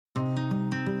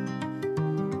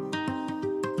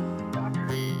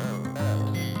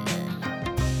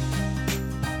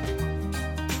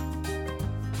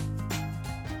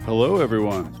Hello,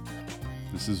 everyone.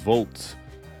 This is Volts,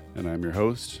 and I'm your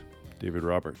host, David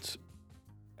Roberts.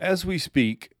 As we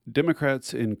speak,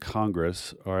 Democrats in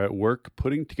Congress are at work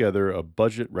putting together a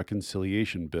budget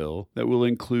reconciliation bill that will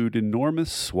include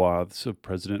enormous swaths of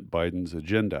President Biden's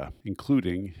agenda,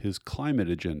 including his climate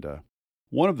agenda.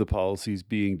 One of the policies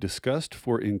being discussed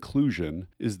for inclusion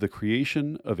is the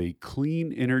creation of a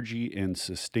Clean Energy and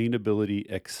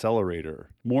Sustainability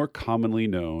Accelerator, more commonly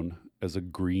known as a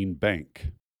green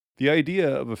bank. The idea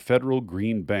of a federal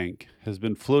green bank has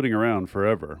been floating around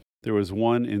forever. There was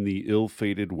one in the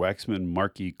ill-fated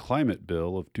Waxman-Markey climate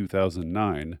bill of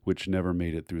 2009, which never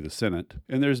made it through the Senate,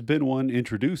 and there's been one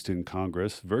introduced in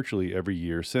Congress virtually every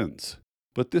year since.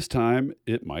 But this time,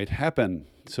 it might happen,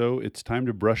 so it's time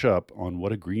to brush up on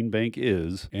what a green bank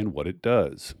is and what it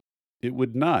does. It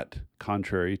would not,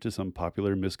 contrary to some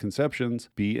popular misconceptions,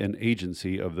 be an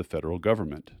agency of the federal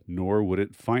government, nor would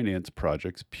it finance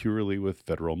projects purely with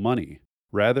federal money.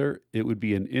 Rather, it would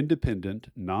be an independent,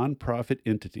 nonprofit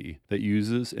entity that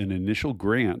uses an initial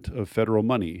grant of federal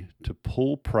money to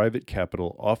pull private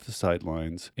capital off the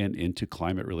sidelines and into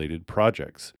climate-related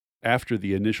projects. After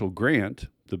the initial grant,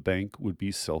 the bank would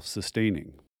be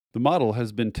self-sustaining. The model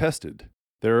has been tested.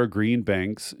 There are green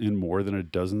banks in more than a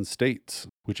dozen states,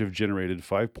 which have generated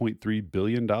 $5.3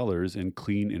 billion in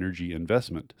clean energy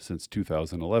investment since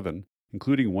 2011,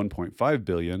 including $1.5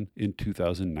 billion in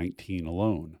 2019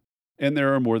 alone. And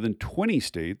there are more than 20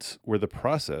 states where the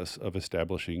process of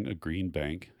establishing a green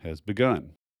bank has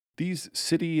begun. These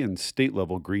city and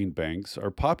state-level green banks are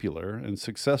popular and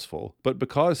successful, but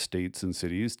because states and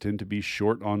cities tend to be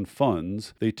short on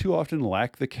funds, they too often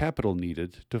lack the capital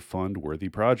needed to fund worthy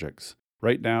projects.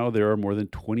 Right now, there are more than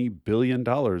 $20 billion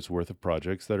worth of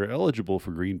projects that are eligible for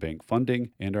green bank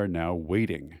funding and are now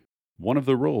waiting. One of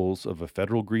the roles of a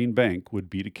federal green bank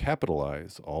would be to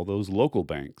capitalize all those local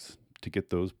banks to get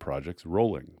those projects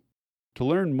rolling. To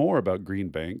learn more about green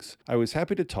banks, I was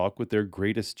happy to talk with their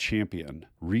greatest champion,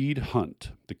 Reed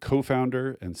Hundt, the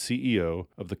co-founder and CEO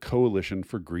of the Coalition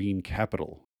for Green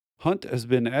Capital. Hundt has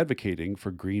been advocating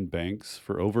for green banks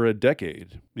for over a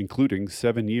decade, including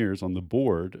 7 years on the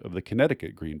board of the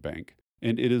Connecticut Green Bank,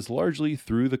 and it is largely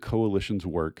through the coalition's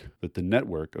work that the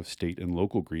network of state and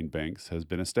local green banks has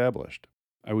been established.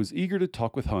 I was eager to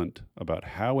talk with Hundt about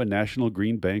how a national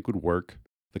green bank would work,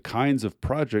 the kinds of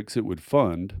projects it would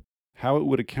fund, how it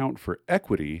would account for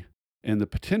equity, and the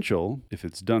potential, if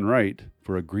it's done right,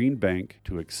 for a green bank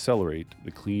to accelerate the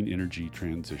clean energy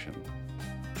transition.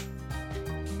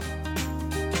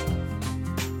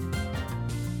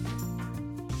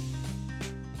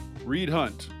 Reed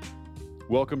Hundt,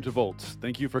 welcome to Volts.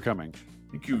 Thank you for coming.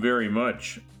 Thank you very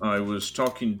much. I was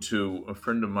talking to a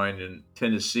friend of mine in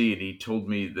Tennessee, and he told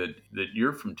me that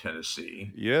you're from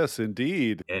Tennessee. Yes,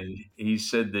 indeed. And he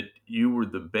said that you were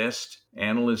the best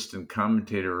analyst and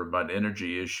commentator about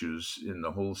energy issues in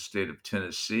the whole state of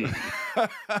Tennessee.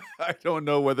 I don't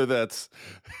know whether that's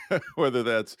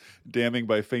damning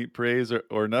by faint praise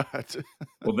or not.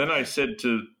 Well, then I said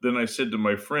to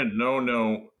my friend,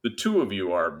 no, the two of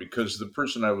you are, because the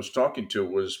person I was talking to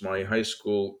was my high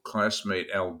school classmate,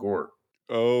 Al Gore.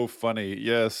 Oh, funny.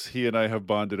 Yes, he and I have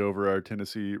bonded over our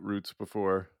Tennessee roots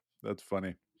before. That's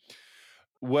funny.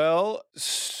 Well,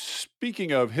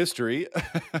 speaking of history,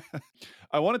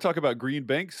 I want to talk about green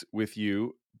banks with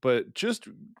you, but just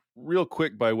real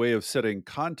quick by way of setting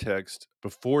context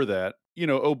before that,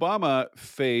 Obama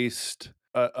faced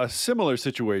a similar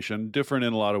situation, different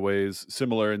in a lot of ways,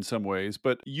 similar in some ways,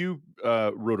 but you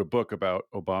wrote a book about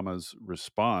Obama's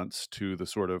response to the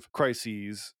sort of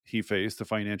crises he faced, the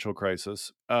financial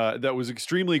crisis, that was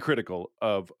extremely critical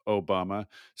of Obama.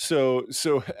 So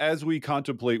as we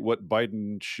contemplate what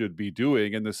Biden should be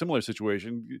doing in the similar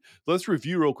situation, let's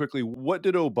review real quickly, what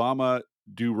did Obama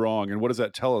do wrong, and what does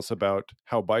that tell us about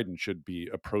how Biden should be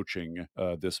approaching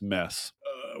this mess?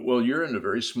 Well, you're in a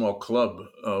very small club,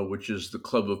 which is the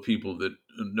club of people that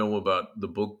know about the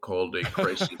book called A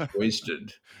Crisis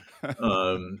Wasted.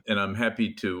 And I'm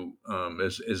happy to,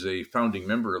 as a founding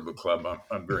member of the club,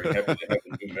 I'm very happy to have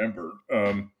a new member.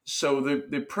 So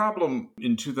the problem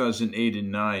in 2008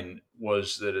 and 9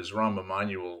 was that, as Rahm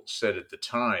Emanuel said at the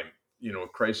time, a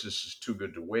crisis is too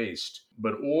good to waste.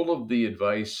 But all of the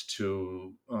advice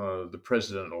to the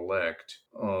president-elect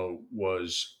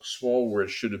was small where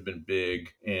it should have been big,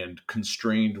 and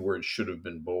constrained where it should have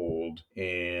been bold,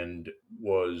 and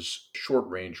was short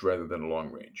range rather than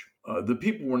long range. The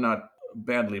people were not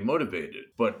badly motivated.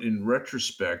 But in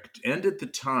retrospect, and at the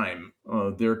time,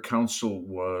 their counsel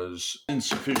was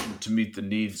insufficient to meet the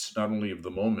needs not only of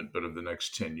the moment, but of the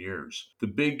next 10 years. The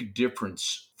big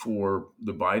difference for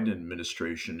the Biden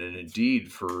administration, and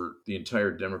indeed for the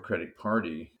entire Democratic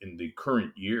Party in the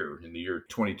current year, in the year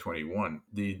 2021,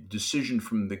 the decision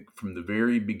from the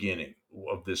very beginning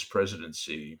of this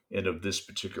presidency and of this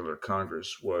particular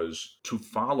Congress was to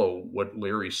follow what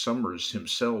Larry Summers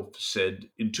himself said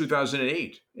in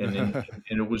 2008. And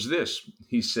it was this.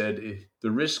 He said,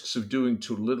 the risks of doing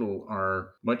too little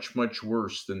are much, much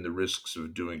worse than the risks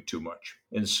of doing too much.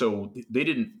 And so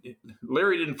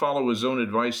Larry didn't follow his own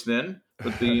advice then,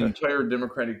 but the entire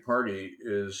Democratic Party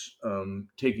is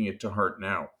taking it to heart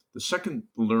now. The second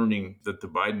learning that the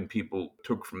Biden people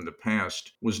took from the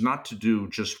past was not to do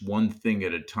just one thing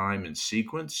at a time in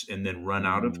sequence and then run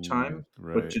out of time,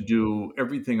 but Right. to do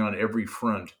everything on every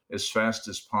front as fast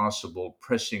as possible,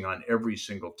 pressing on every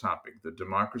single topic: the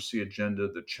democracy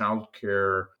agenda, the child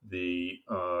care, the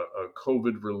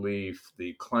COVID relief,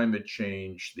 the climate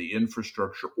change, the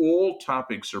infrastructure. All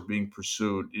topics are being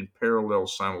pursued in parallel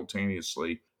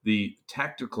simultaneously. The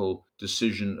tactical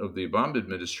decision of the Obama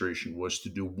administration was to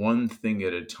do one thing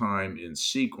at a time in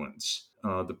sequence.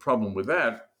 The problem with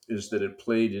that is that it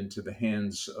played into the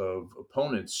hands of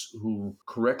opponents who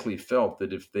correctly felt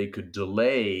that if they could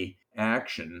delay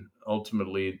action,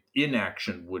 ultimately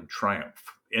inaction would triumph,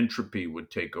 entropy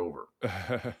would take over.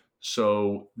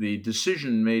 So the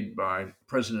decision made by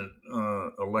President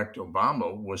elect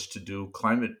Obama was to do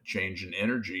climate change and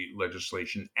energy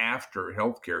legislation after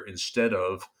healthcare instead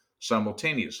of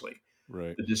simultaneously.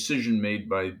 Right. The decision made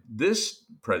by this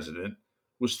president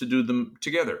was to do them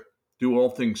together, do all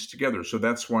things together. So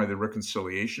that's why the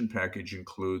reconciliation package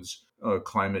includes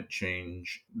climate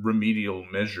change remedial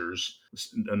measures,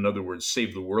 in other words,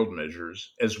 save the world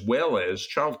measures, as well as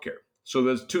childcare. So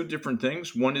there's two different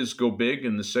things. One is go big,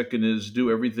 and the second is do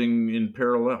everything in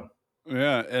parallel.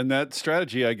 Yeah, and that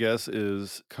strategy, I guess,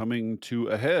 is coming to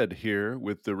a head here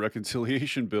with the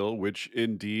reconciliation bill, which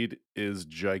indeed is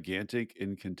gigantic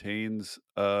and contains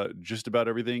just about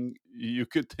everything you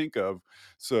could think of.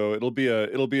 So it'll be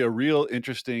a real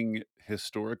interesting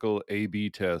historical A/B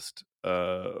test,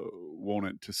 won't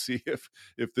it, to see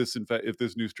if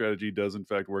this new strategy does in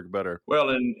fact work better. Well,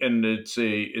 and it's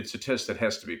a test that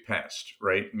has to be passed,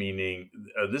 right? Meaning,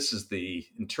 this is the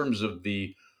in terms of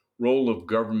the role of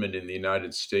government in the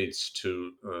United States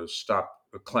to stop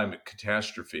a climate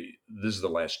catastrophe. This is the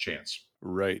last chance.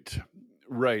 Right.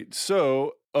 Right.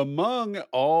 So, among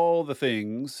all the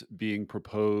things being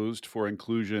proposed for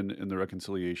inclusion in the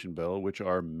reconciliation bill, which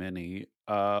are many,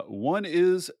 one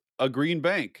is a green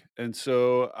bank. And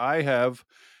so I've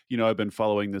been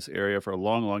following this area for a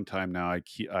long, long time now.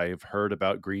 I've heard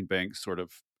about green banks sort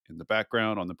of in the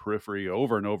background, on the periphery,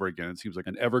 over and over again. It seems like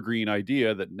an evergreen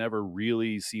idea that never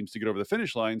really seems to get over the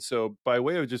finish line. So, by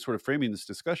way of just sort of framing this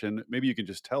discussion, maybe you can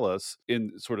just tell us,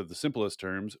 in sort of the simplest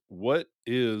terms, what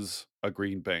is a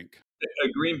green bank?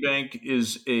 A green bank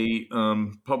is a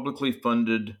publicly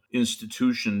funded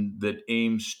institution that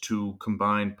aims to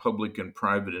combine public and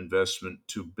private investment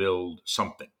to build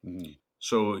something. Mhm.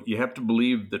 So you have to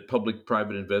believe that public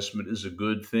private investment is a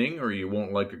good thing, or you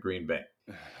won't like a green bank.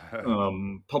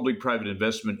 Public private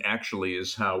investment actually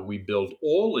is how we build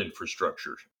all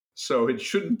infrastructure. So it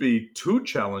shouldn't be too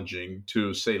challenging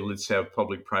to say, let's have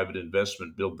public private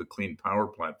investment build the clean power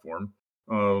platform.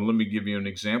 Let me give you an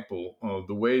example.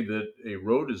 The way that a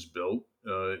road is built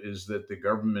is that the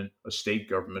government, a state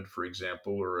government, for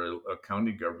example, or a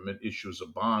county government issues a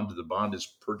bond. The bond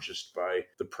is purchased by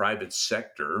the private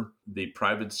sector. The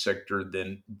private sector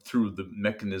then, through the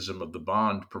mechanism of the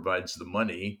bond, provides the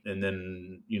money. And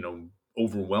then,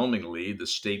 overwhelmingly, the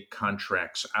state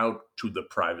contracts out to the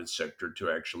private sector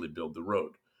to actually build the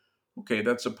road. Okay,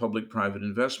 that's a public private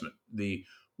investment. The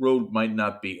road might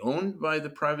not be owned by the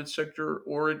private sector,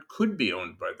 or it could be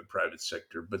owned by the private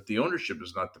sector, but the ownership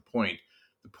is not the point.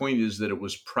 The point is that it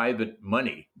was private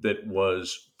money that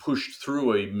was pushed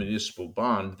through a municipal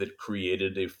bond that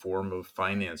created a form of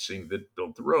financing that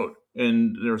built the road.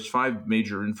 And there's five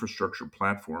major infrastructure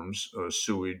platforms: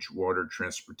 sewage, water,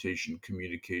 transportation,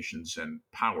 communications, and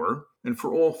power. And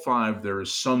for all five, there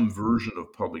is some version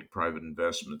of public private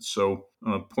investment. So,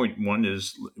 point one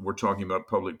is we're talking about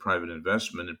public private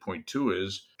investment. And point two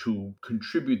is to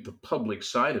contribute the public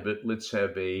side of it. Let's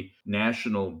have a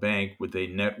national bank with a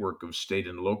network of state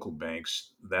and local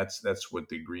banks. That's what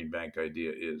the green bank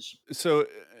idea is. So,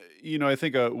 I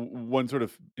think one sort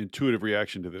of intuitive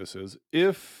reaction to this is,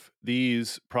 if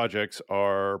these projects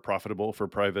are profitable for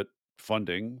private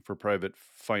funding, for private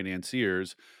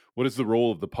financiers, What is the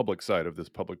role of the public side of this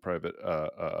public-private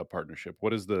partnership?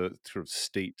 What is the sort of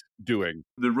state doing?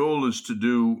 The role is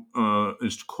to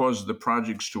cause the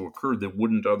projects to occur that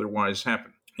wouldn't otherwise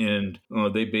happen. And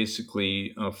they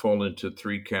basically fall into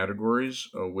three categories,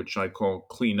 which I call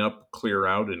clean up, clear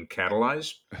out, and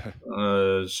catalyze.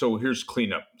 So here's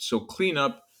cleanup. So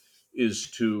cleanup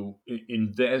is to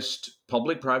invest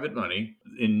public private money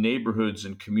in neighborhoods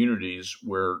and communities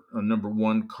where, number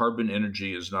one, carbon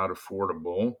energy is not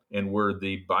affordable and where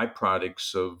the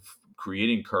byproducts of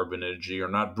creating carbon energy are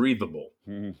not breathable.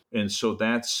 Mm, And so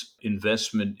that's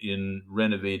investment in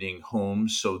renovating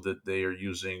homes so that they are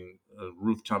using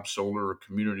rooftop solar or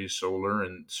community solar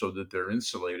and so that they're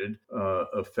insulated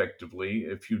effectively.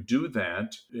 If you do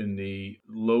that in the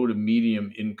low to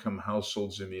medium income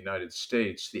households in the United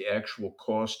States, the actual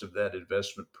cost of that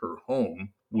investment per home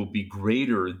will be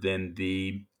greater than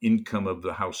the income of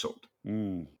the household.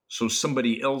 mm, So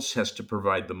somebody else has to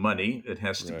provide the money. It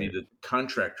has to be right. the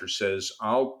contractor says,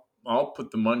 I'll put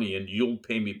the money in, you'll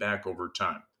pay me back over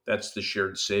time. That's the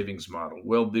shared savings model.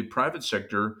 Well, the private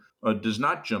sector does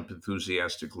not jump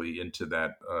enthusiastically into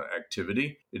that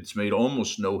activity. It's made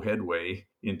almost no headway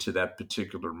into that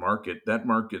particular market. That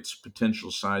market's potential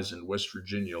size in West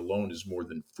Virginia alone is more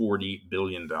than $40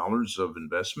 billion of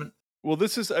investment. Well,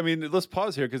 this is, I mean, let's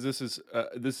pause here because this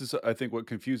is, I think, what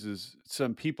confuses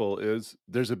some people is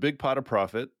there's a big pot of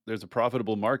profit, there's a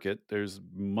profitable market, there's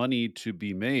money to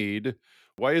be made.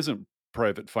 Why isn't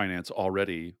private finance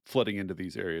already flooding into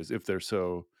these areas if they're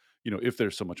so, if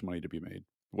there's so much money to be made?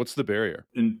 What's the barrier?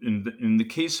 In the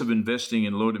case of investing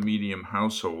in low to medium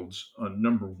households,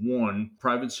 number one,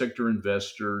 private sector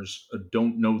investors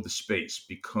don't know the space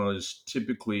because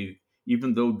typically,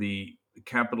 even though the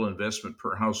capital investment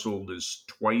per household is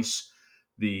twice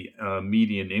the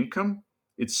median income,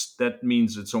 that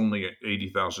means it's only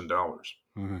 $80,000.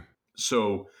 Uh,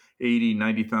 So 80,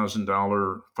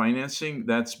 $90,000 financing,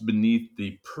 that's beneath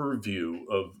the purview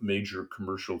of major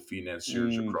commercial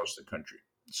financiers mm, across the country.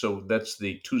 So that's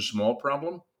the too small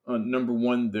problem. Number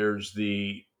one, there's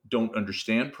the don't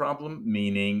understand problem,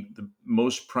 meaning the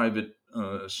most private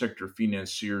sector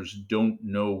financiers don't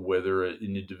know whether an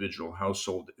individual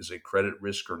household is a credit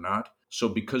risk or not. So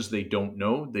because they don't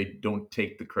know, they don't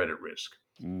take the credit risk.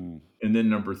 mm. And then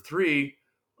number three,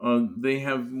 they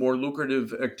have more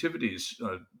lucrative activities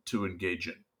to engage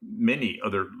in, many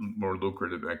other more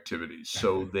lucrative activities.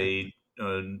 So they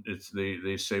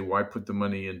say, why put the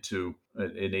money into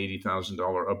an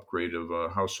 $80,000 upgrade of a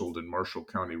household in Marshall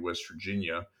County, West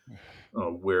Virginia,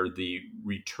 where the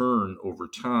return over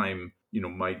time,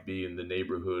 might be in the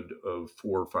neighborhood of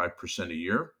 4 or 5% a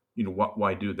year.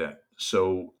 Why do that?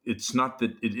 So it's not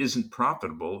that it isn't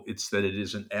profitable; it's that it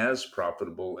isn't as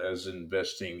profitable as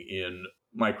investing in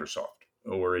Microsoft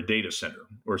or a data center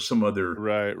or some other,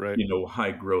 Right, right.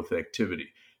 high growth activity.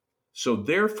 So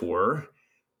therefore,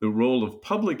 the role of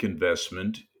public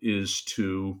investment is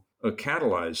to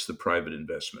catalyze the private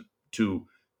investment, to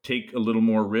take a little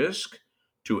more risk,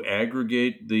 to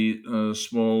aggregate the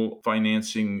small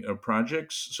financing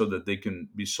projects so that they can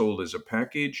be sold as a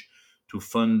package, to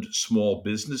fund small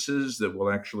businesses that will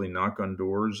actually knock on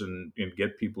doors and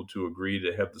get people to agree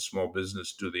to have the small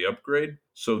business do the upgrade.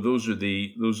 So those are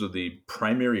the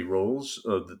primary roles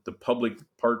that the public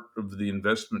part of the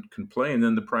investment can play, and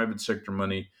then the private sector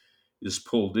money is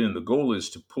pulled in. The goal is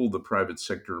to pull the private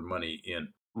sector money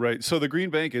in. Right. So the green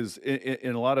bank is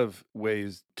in a lot of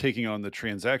ways taking on the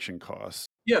transaction costs.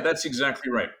 Yeah, that's exactly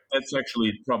right. That's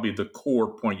actually probably the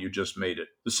core point you just made it.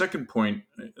 The second point,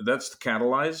 that's to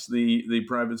catalyze the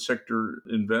private sector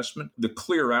investment. The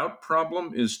clear out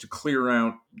problem is to clear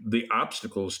out the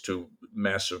obstacles to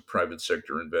massive private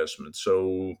sector investment.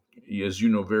 So, as you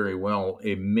know very well,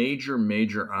 a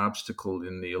major obstacle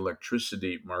in the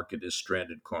electricity market is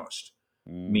stranded cost,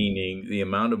 Mm. meaning the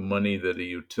amount of money that a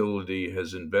utility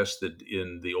has invested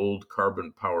in the old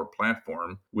carbon power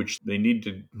platform, which they need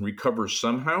to recover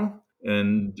somehow.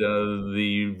 And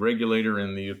the regulator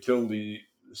and the utility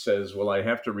says, well, I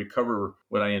have to recover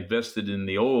what I invested in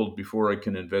the old before I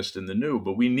can invest in the new.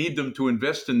 But we need them to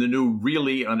invest in the new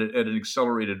really at an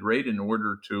accelerated rate in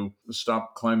order to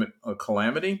stop climate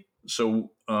calamity.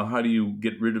 So, how do you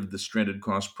get rid of the stranded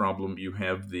cost problem? You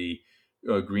have the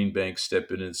green bank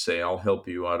step in and say, I'll help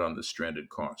you out on the stranded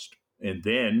cost. And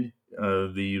then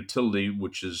the utility,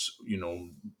 which is,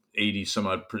 80 some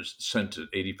odd percent,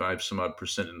 85 some odd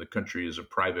percent in the country is a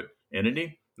private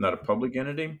entity, not a public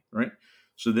entity, right?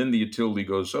 So then the utility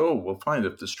goes, oh, well, fine.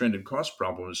 If the stranded cost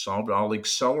problem is solved, I'll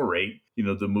accelerate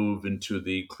the move into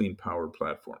the clean power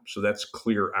platform. So that's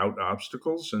clear out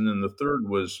obstacles. And then the third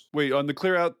was, Wait, on the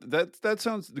clear out, that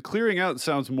sounds the clearing out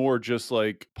sounds more just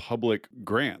like public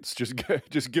grants, just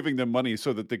just giving them money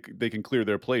so that they can clear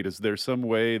their plate. Is there some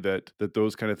way that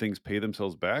those kind of things pay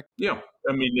themselves back? yeah,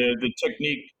 I mean, the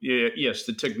technique, yeah, yes,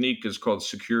 the technique is called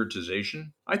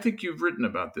securitization. I think you've written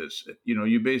about this.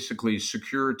 You basically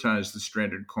securitize the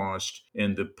stranded cost,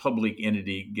 and the public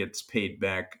entity gets paid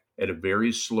back at a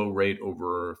very slow rate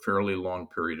over a fairly long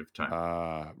period of time.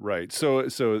 Ah, right. So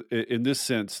in this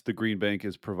sense, the green bank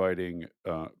is providing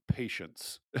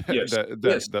patience Yes,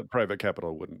 yes, that private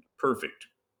capital wouldn't. perfect.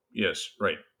 Yes,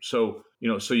 right. So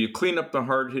you clean up the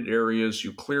hard hit areas,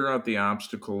 you clear out the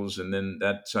obstacles, and then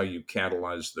that's how you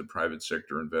catalyze the private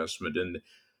sector investment. And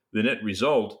the net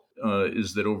result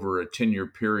is that over a 10-year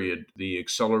period, the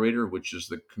accelerator, which is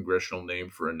the congressional name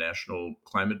for a national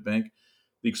climate bank,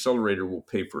 the accelerator will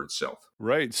pay for itself.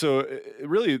 Right. So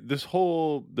really, the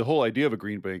whole idea of a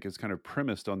green bank is kind of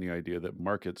premised on the idea that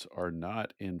markets are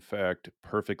not, in fact,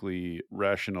 perfectly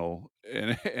rational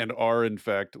and are, in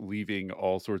fact, leaving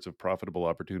all sorts of profitable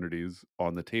opportunities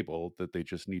on the table that they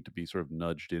just need to be sort of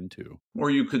nudged into.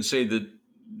 Or you could say that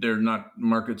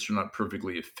markets are not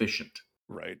perfectly efficient.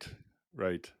 Right.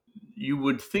 Right. You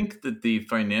would think that the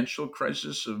financial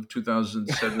crisis of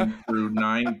 2007 through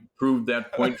 9 proved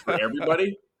that point for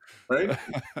everybody, right?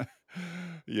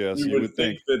 Yes, You you would would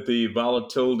think think. that the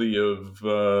volatility of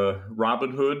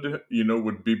Robinhood,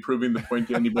 would be proving the point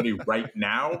to anybody right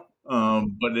now.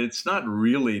 But it's not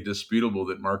really disputable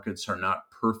that markets are not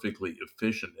perfectly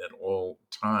efficient at all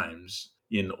times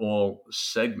in all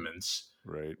segments.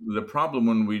 Right. The problem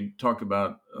when we talk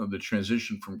about the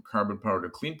transition from carbon power to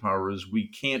clean power is we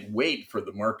can't wait for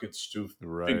the markets to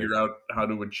Right. figure out how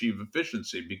to achieve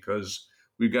efficiency, because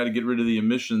we've got to get rid of the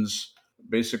emissions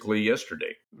basically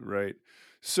yesterday. Right.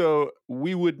 So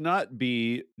we would not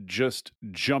be just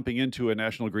jumping into a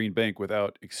national green bank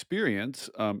without experience.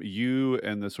 You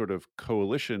and the sort of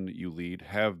coalition you lead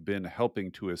have been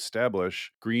helping to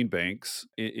establish green banks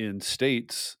in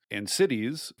states and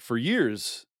cities for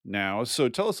years now. So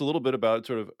tell us a little bit about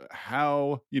sort of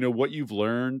how, what you've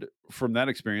learned from that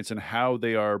experience and how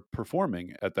they are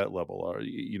performing at that level.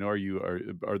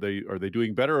 Are they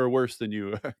doing better or worse than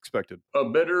you expected?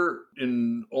 Better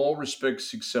in all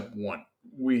respects except one.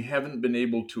 We haven't been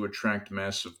able to attract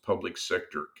massive public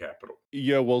sector capital.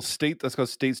 Yeah, well, that's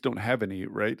because states don't have any,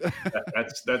 right?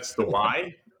 That's the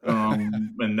why,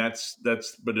 and that's.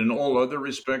 But in all other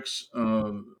respects,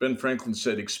 Ben Franklin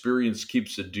said, "Experience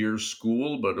keeps a deer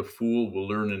school, but a fool will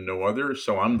learn in no other."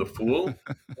 So I'm the fool.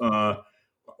 Uh,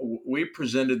 we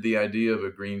presented the idea of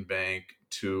a green bank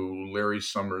to Larry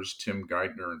Summers, Tim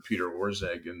Geithner, and Peter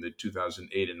Orszag in the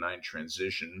 2008 and 9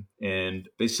 transition. And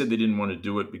they said they didn't want to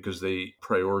do it because they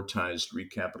prioritized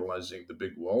recapitalizing the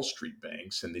big Wall Street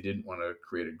banks and they didn't want to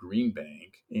create a green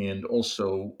bank. And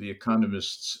also, the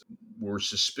economists were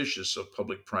suspicious of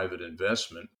public private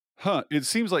investment. Huh, it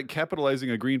seems like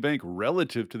capitalizing a green bank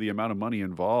relative to the amount of money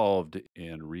involved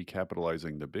in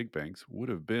recapitalizing the big banks would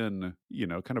have been,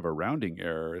 kind of a rounding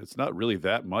error. It's not really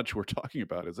that much we're talking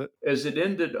about, is it? As it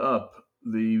ended up,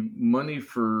 the money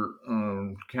for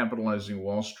capitalizing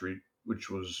Wall Street, which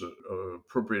was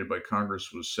appropriated by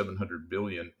Congress, was 700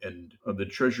 billion, and the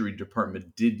Treasury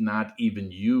Department did not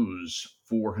even use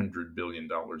 400 billion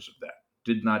dollars of that.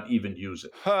 Did not even use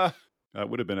it. Ha! That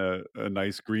would have been a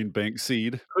nice green bank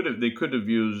seed. They could have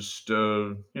used I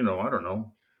don't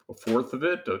know, a fourth of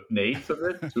it, an eighth of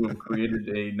it to have created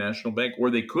a national bank,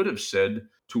 or they could have said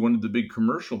to one of the big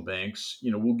commercial banks,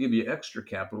 we'll give you extra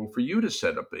capital for you to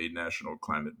set up a national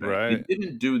climate bank. They Right.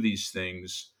 didn't do these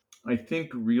things, I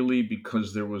think, really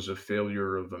because there was a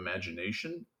failure of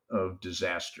imagination, of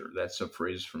disaster. That's a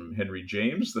phrase from Henry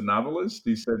James, the novelist.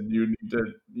 He said you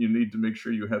need to make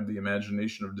sure you have the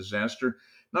imagination of disaster.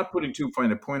 Not putting too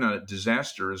fine a point on it,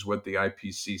 disaster is what the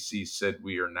IPCC said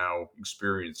we are now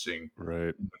experiencing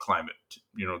Right. in the climate.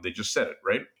 They just said it,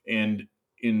 right? And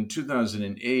in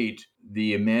 2008,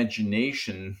 the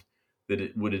imagination that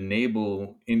it would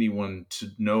enable anyone to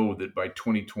know that by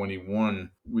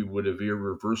 2021 we would have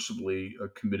irreversibly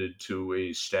committed to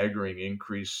a staggering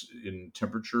increase in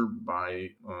temperature by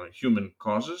human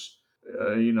causes.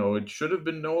 It should have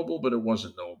been knowable, but it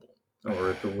wasn't knowable.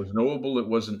 Or if it was knowable, it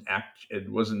wasn't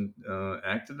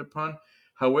acted upon.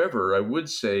 However, I would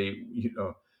say,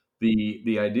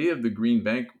 the idea of the green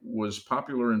bank was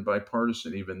popular and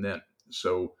bipartisan even then.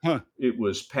 So Huh. it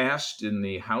was passed in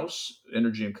the House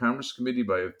Energy and Commerce Committee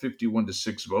by a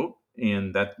 51-6 vote,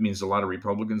 and that means a lot of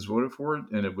Republicans voted for it.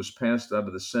 And it was passed out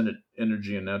of the Senate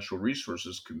Energy and Natural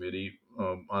Resources Committee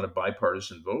on a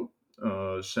bipartisan vote.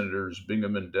 Senators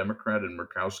Bingaman, Democrat, and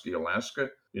Murkowski, Alaska,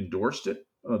 endorsed it.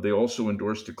 They also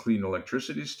endorsed a clean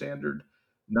electricity standard.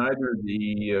 Neither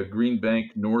the Green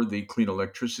Bank nor the clean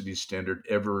electricity standard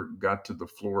ever got to the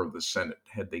floor of the Senate.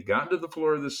 Had they gotten to the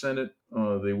floor of the Senate,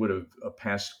 they would have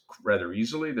passed rather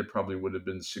easily. There probably would have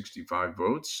been 65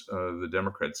 votes. The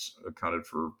Democrats accounted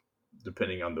for,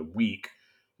 depending on the week,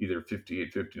 either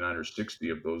 58, 59, or 60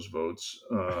 of those votes.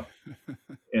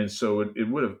 And so it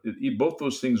would have, both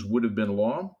those things would have been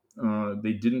law.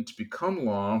 They didn't become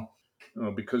law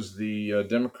because the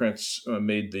Democrats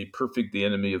made the perfect the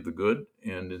enemy of the good,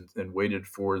 and waited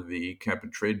for the cap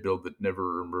and trade bill that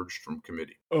never emerged from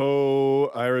committee. Oh,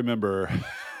 I remember.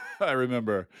 I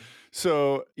remember.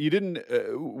 So you didn't.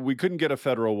 We couldn't get a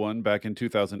federal one back in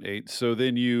 2008. So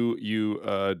then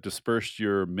you dispersed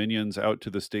your minions out to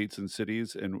the states and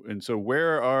cities, and so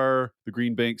where are the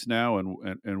green banks now,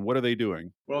 and what are they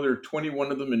doing? Well, there are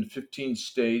 21 of them in 15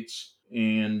 states,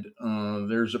 and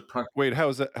there's approximately. Wait, how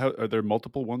is that? How are there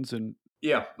multiple ones in?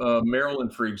 Yeah,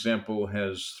 Maryland, for example,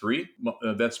 has three.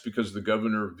 That's because the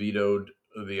governor vetoed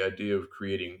the idea of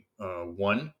creating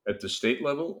one at the state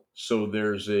level. So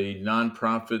there's a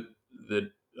nonprofit that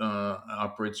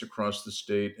operates across the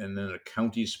state, and then a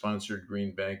county-sponsored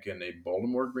green bank and a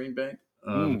Baltimore green bank.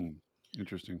 Hmm.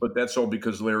 Interesting. But that's all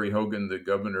because Larry Hogan, the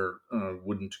governor,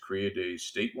 wouldn't create a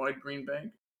statewide green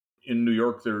bank. In New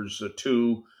York, there's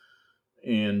two,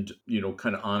 and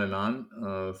kind of on and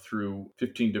on through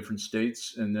 15 different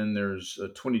states, and then there's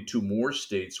 22 more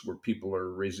states where people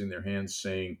are raising their hands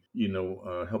saying,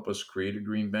 help us create a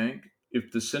green bank.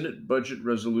 If the Senate budget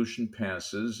resolution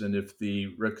passes, and if the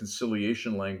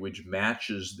reconciliation language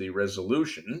matches the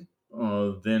resolution,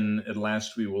 then at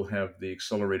last we will have the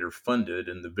accelerator funded.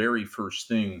 And the very first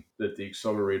thing that the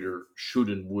accelerator should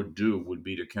and would do would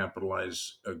be to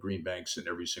capitalize green banks in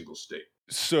every single state,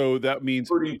 So that means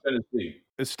including Tennessee.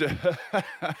 est-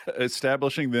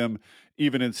 establishing them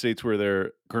even in states where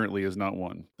there currently is not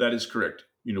one. That is correct.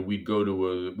 We'd go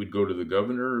to the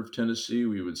governor of Tennessee.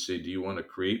 We would say, "Do you want to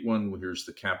create one? Well, here's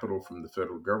the capital from the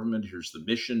federal government. Here's the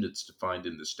mission. It's defined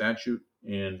in the statute."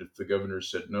 And if the governor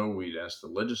said no, we'd ask the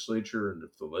legislature. And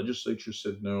if the legislature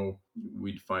said no,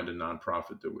 we'd find a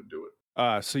nonprofit that would do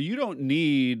it. So you don't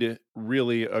need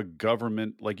really a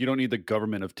government, like you don't need the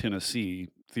government of Tennessee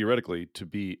theoretically to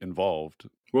be involved.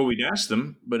 Well, we'd ask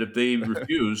them, but if they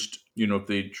refused, if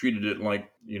they treated it like,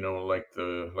 like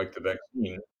the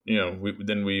vaccine,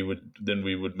 then we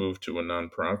would move to a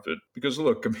nonprofit. Because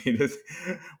look, I mean,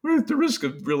 we're at the risk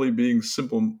of really being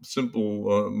simple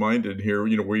minded here.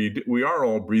 We are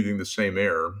all breathing the same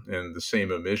air and the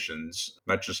same emissions,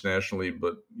 not just nationally,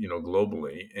 but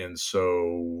globally, and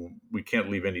so we can't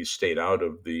leave any state out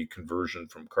of the conversion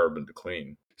from carbon to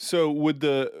clean. So would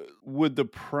the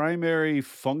primary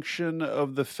function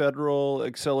of the federal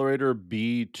accelerator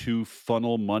be to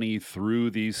funnel money through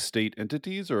these state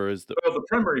entities, or is the Well, the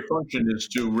primary function is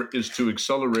to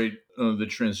accelerate the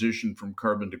transition from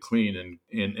carbon to clean,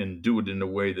 and do it in a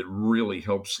way that really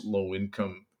helps low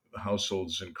income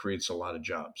households and creates a lot of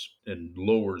jobs and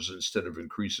lowers instead of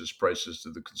increases prices to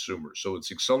the consumer. So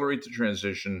it's accelerate the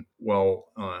transition while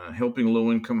helping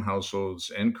low income households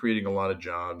and creating a lot of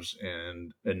jobs,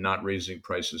 and not raising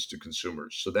prices to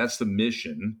consumers. So that's the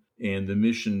mission. And the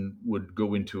mission would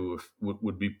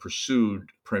would be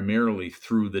pursued primarily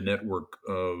through the network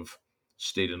of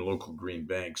state and local green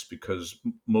banks, because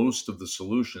most of the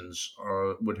solutions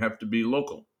would have to be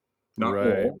local.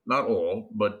 right? Not all,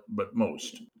 but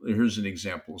most. Here's an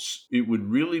example. It would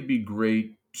really be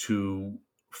great to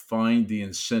find the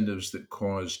incentives that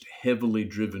caused heavily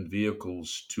driven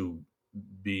vehicles to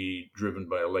be driven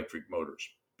by electric motors,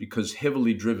 because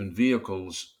heavily driven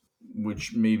vehicles,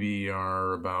 which maybe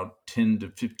are about 10 to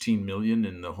 15 million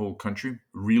in the whole country,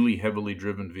 really heavily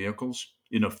driven vehicles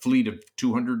in a fleet of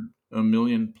 200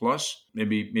 million plus,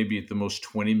 maybe at the most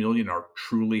 20 million are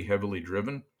truly heavily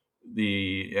driven.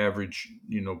 The average,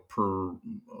 per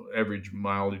average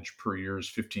mileage per year is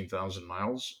 15,000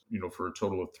 miles, for a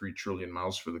total of 3 trillion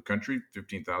miles for the country,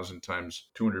 15,000 times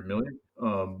 200 million.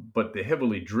 But the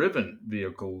heavily driven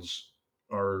vehicles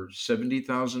are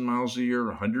 70,000 miles a year,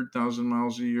 100,000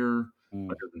 miles a year, Mm.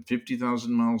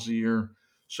 150,000 miles a year.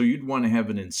 So you'd want to have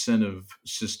an incentive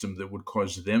system that would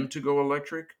cause them to go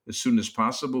electric as soon as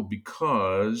possible,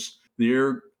 because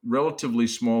they're relatively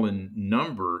small in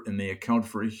number and they account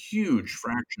for a huge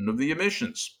fraction of the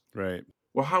emissions. Right.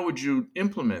 Well, how would you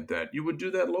implement that? You would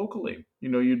do that locally.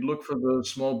 You'd look for the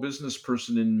small business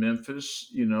person in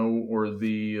Memphis, or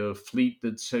the fleet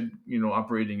that's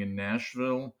operating in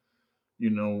Nashville,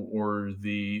 or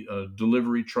the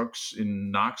delivery trucks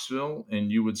in Knoxville,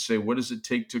 and you would say, what does it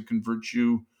take to convert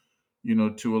you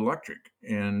to electric,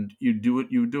 and you do it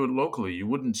locally. You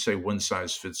wouldn't say one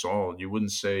size fits all. You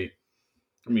wouldn't say,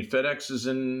 I mean, FedEx is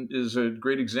a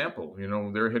great example.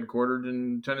 They're headquartered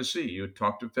in Tennessee. You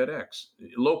talk to FedEx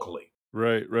locally,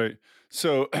 Right, right.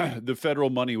 So the federal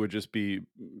money would just be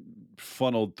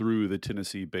funneled through the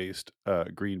Tennessee-based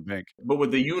Green Bank. but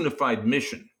with a unified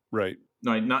mission. Right.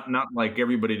 Not like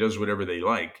everybody does whatever they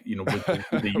like, with a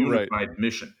Right, unified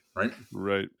mission, right?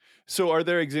 right. So are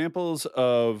there examples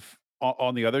of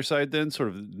on the other side then, sort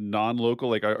of non-local,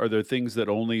 like are there things that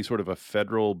only sort of a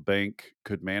federal bank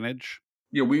could manage?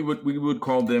 Yeah, we would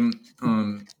call them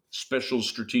special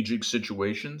strategic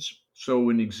situations. So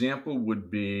an example would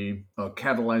be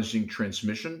catalyzing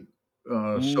transmission.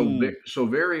 Mm, So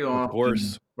very of often,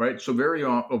 course. right? So very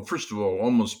often, first of all,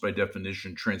 almost by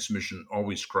definition, transmission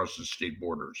always crosses state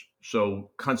borders.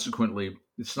 So consequently,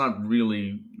 it's not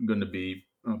really going to be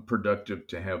productive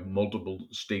to have multiple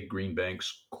state green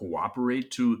banks cooperate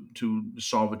to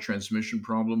solve a transmission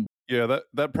problem. Yeah,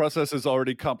 that process is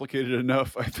already complicated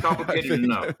enough, I Complicated think.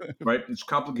 enough, right? It's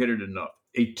complicated enough.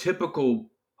 A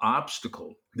typical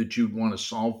obstacle that you'd want to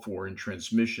solve for in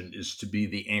transmission is to be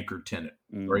the anchor tenant,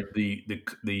 Mm, right?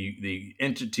 The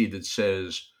entity that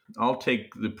says, "I'll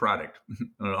take the product,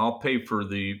 I'll pay for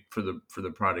the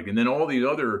product," and then all the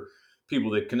other people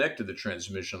that connect to the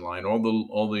transmission line, all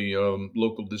the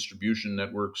local distribution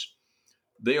networks,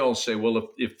 they all say, well,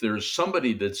 if there's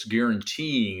somebody that's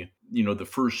guaranteeing, the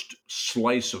first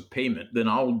slice of payment, then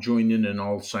I'll join in and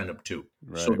I'll sign up too.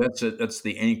 So right. that's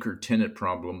the anchor tenant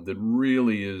problem that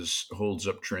really is holds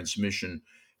up transmission,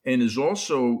 and is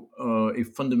also a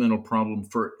fundamental problem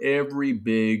for every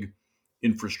big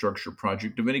infrastructure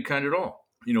project of any kind at all.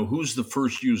 Who's the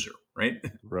first user, right?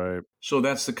 Right. So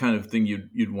that's the kind of thing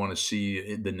you'd want to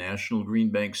see the national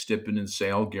green bank step in and say,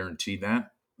 "I'll guarantee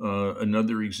that."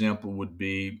 Another example would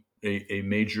be a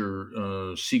major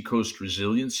seacoast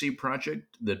resiliency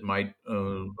project that might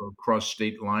cross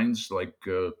state lines, like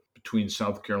between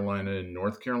South Carolina and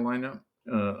North Carolina.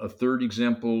 A third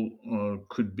example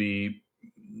could be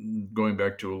going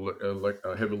back to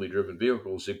heavily driven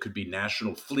vehicles. It could be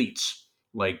national fleets,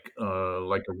 like a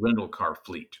rental car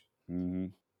fleet.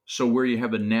 Mhm. So where you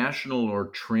have a national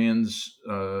or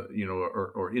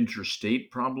or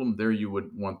interstate problem, there you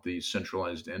would want the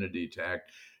centralized entity to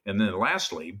act. And then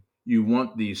lastly, you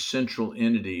want the central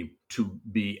entity to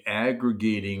be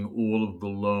aggregating all of the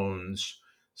loans,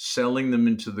 selling them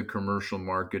into the commercial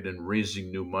market, and raising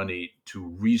new money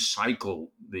to recycle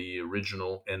the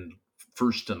original and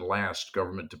first and last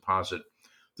government deposit.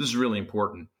 This is really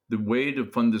important. The way to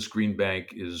fund this green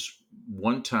bank is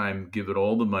one time give it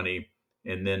all the money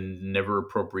and then never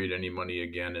appropriate any money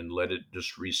again and let it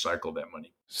just recycle that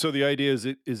money. So the idea is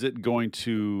it going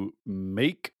to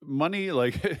make money?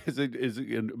 Like, is it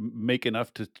gonna make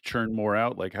enough to churn more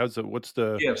out? Like, Yes,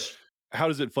 how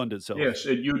does it fund itself? yes.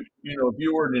 And if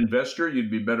you were an investor, you'd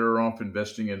be better off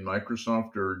investing in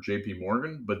Microsoft or J.P.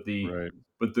 Morgan. Right.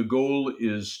 But the goal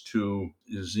is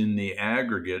in the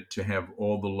aggregate to have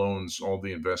all the loans, all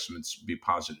the investments be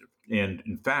positive. And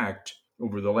in fact,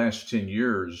 over the last 10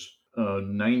 years,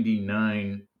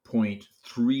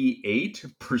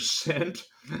 99.38%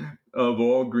 of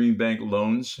all green bank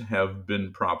loans have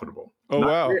been profitable. Oh,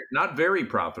 wow. Not very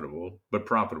profitable, but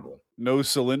profitable, No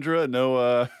Solyndra,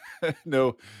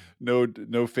 no,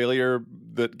 no failure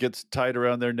that gets tied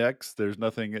around their necks. There's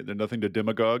nothing to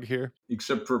demagogue here?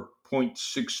 except for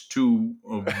 0.62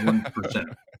 of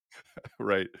 1%.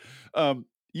 Right.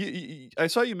 I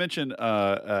saw you mention in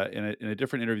a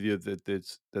different interview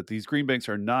that these green banks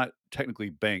are not technically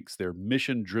banks; they're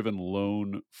mission-driven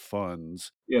loan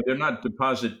funds. Yeah, they're not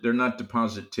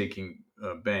deposit taking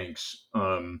banks.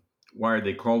 Why are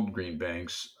they called green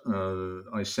banks?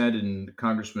 I sat in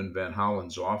Congressman Van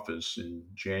Hollen's office in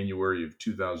January of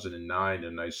 2009,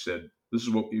 and I said, "This is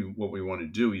what we want to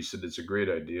do." He said, "It's a great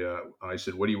idea." I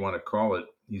said, "What do you want to call it?"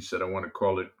 He said, "I want to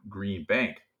call it Green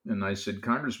Bank." And I said,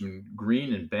 "Congressman,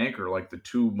 green and bank are like the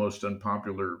two most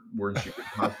unpopular words you could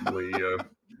possibly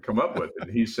come up with."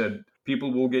 And he said,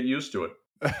 "People will get used to it."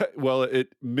 Well,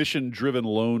 it mission-driven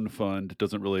loan fund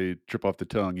doesn't really trip off the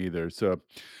tongue either. So,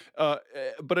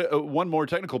 but one more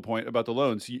technical point about the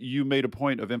loans. You made a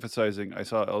point of emphasizing, I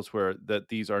saw elsewhere, that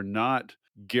these are not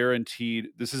guaranteed.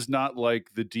 This is not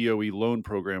like the DOE loan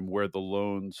program where the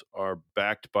loans are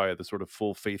backed by the sort of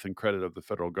full faith and credit of the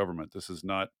federal government. This is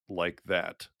not like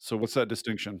that. So, what's that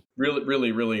distinction? Really,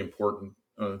 really, really important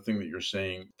thing that you're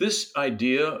saying. This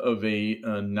idea of a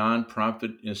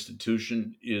nonprofit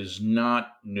institution is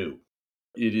not new.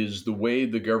 It is the way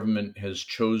the government has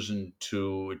chosen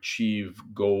to achieve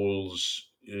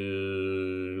goals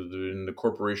in the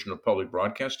Corporation of Public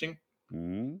Broadcasting.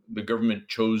 Mm. The government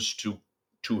chose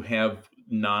to have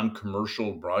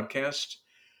non-commercial broadcast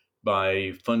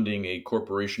by funding a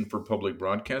corporation for public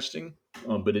broadcasting,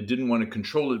 but it didn't want to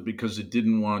control it because it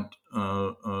didn't want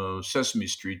Sesame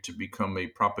Street to become a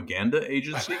propaganda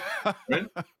agency, right?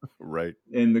 Right.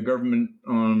 And the government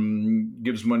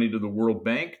gives money to the World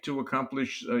Bank to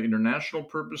accomplish international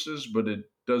purposes, but it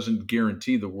doesn't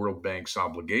guarantee the World Bank's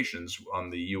obligations on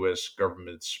the U.S.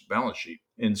 government's balance sheet.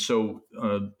 And so,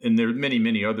 and there are many,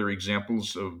 many other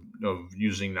examples of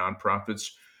using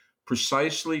nonprofits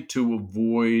precisely to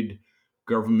avoid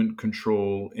government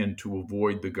control and to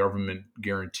avoid the government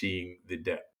guaranteeing the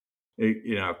debt.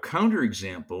 A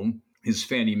counterexample is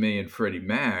Fannie Mae and Freddie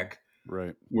Mac,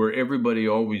 Right. where everybody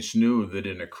always knew that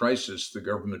in a crisis the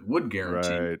government would guarantee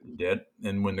Right. the debt.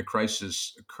 And when the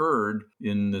crisis occurred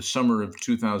in the summer of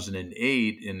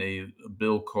 2008, in a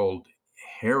bill called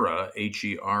HERA,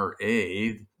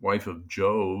 HERA, wife of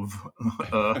Jove,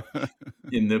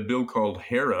 in the bill called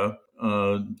HERA,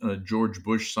 George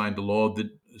Bush signed a law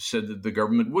that said that the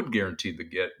government would guarantee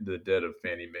the debt of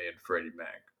Fannie Mae and Freddie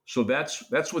Mac. So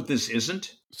that's what this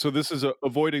isn't. So this is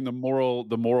avoiding the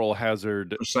moral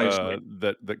hazard Precisely.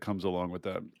 that comes along with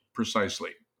that.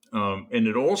 Precisely. And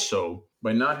it also,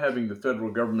 by not having the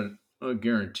federal government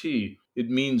guarantee, it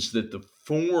means that the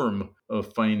form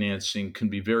of financing can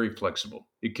be very flexible.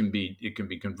 It can be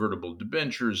convertible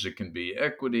debentures, it can be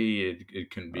equity,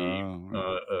 it can be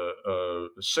Right.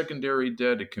 secondary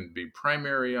debt, it can be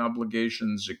primary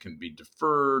obligations, it can be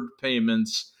deferred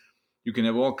payments. You can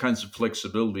have all kinds of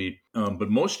flexibility, but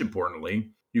most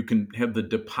importantly, you can have the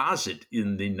deposit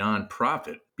in the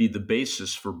nonprofit be the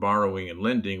basis for borrowing and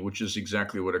lending, which is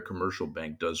exactly what a commercial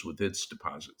bank does with its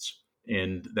deposits.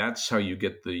 And that's how you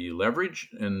get the leverage.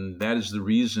 And that is the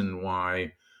reason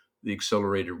why the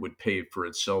accelerator would pay for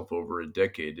itself over a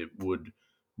decade. It would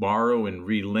borrow and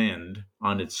relend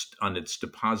on its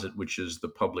deposit, which is the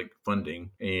public funding,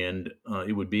 and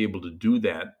it would be able to do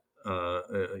that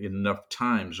enough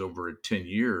times over 10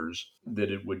 years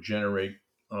that it would generate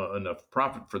enough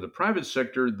profit for the private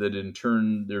sector that in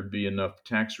turn there'd be enough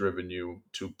tax revenue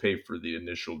to pay for the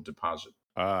initial deposit.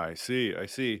 I see. I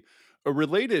see. A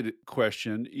related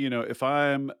question, if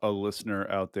I'm a listener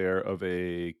out there of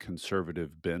a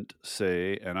conservative bent,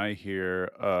 say, and I hear,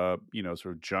 sort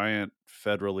of giant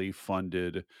federally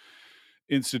funded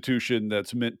institution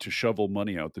that's meant to shovel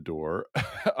money out the door.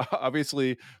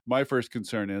 Obviously, my first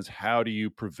concern is how do you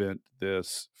prevent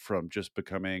this from just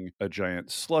becoming a giant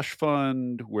slush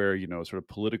fund where, sort of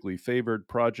politically favored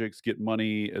projects get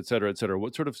money, et cetera, et cetera?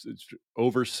 What sort of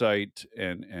oversight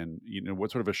and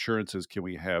what sort of assurances can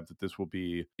we have that this will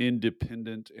be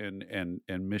independent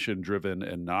and mission driven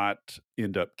and not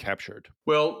end up captured?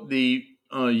 Well, the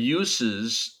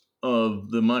uses of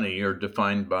the money are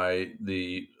defined by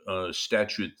the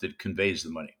statute that conveys the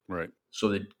money, Right. so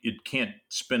that it can't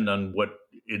spend on what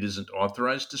it isn't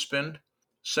authorized to spend.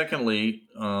 Secondly,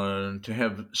 to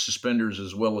have suspenders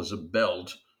as well as a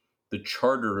belt, the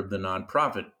charter of the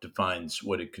nonprofit defines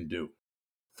what it can do.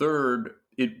 Third,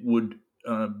 it would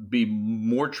be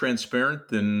more transparent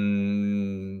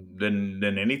than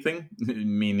anything,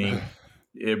 meaning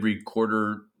every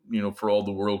quarter, for all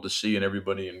the world to see and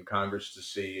everybody in Congress to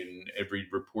see and every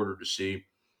reporter to see,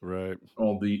 Right.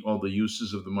 all the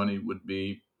uses of the money would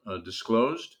be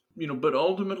disclosed. But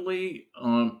ultimately,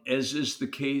 as is the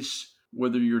case,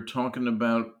 whether you're talking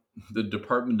about the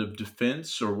Department of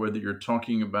Defense or whether you're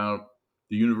talking about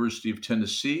the University of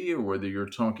Tennessee or whether you're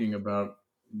talking about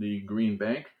the Green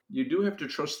Bank, you do have to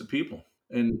trust the people.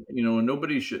 And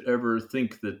nobody should ever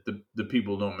think that the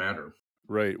people don't matter.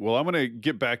 Right. Well, I'm going to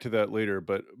get back to that later,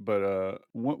 but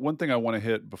one thing I want to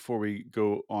hit before we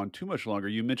go on too much longer.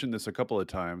 You mentioned this a couple of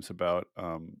times about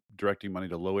directing money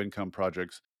to low income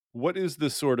projects. What is the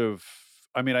sort of?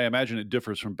 I mean, I imagine it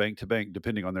differs from bank to bank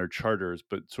depending on their charters,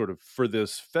 but sort of for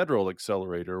this federal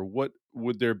accelerator, what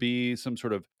would there be some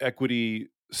sort of equity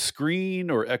screen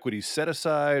or equity set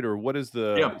aside, or what is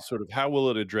the Yeah. sort of how will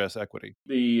it address equity?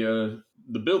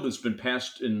 The bill that's been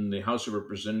passed in the House of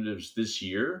Representatives this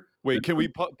year. Wait, can we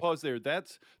pause there?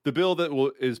 That's the bill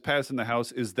that is passed in the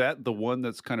House. Is that the one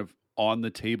that's kind of on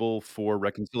the table for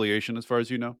reconciliation, as far as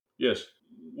you know? Yes.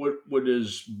 What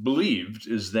is believed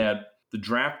is that the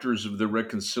drafters of the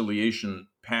reconciliation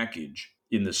package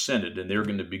in the Senate, and they're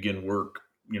going to begin work,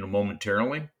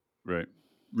 momentarily, Right.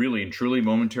 really and truly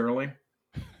momentarily.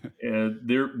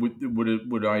 There,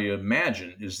 what I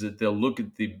imagine is that they'll look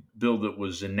at the bill that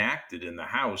was enacted in the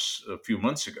House a few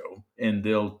months ago, and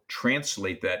they'll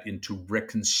translate that into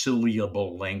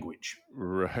reconciliable language.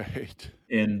 Right.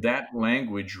 And that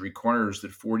language requires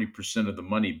that 40% of the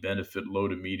money benefit low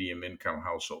to medium income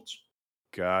households.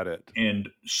 Got it. And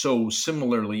so,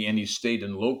 similarly, any state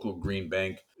and local green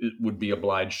bank would be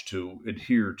obliged to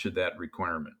adhere to that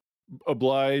requirement.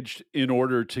 Obliged in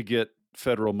order to get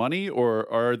federal money,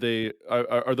 or are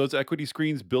those equity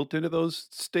screens built into those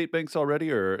state banks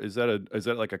already, or is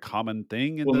that like a common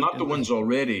thing in Well, the not the in this? ones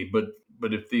already,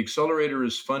 but if the accelerator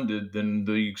is funded, then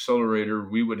the accelerator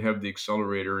we would have the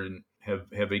accelerator and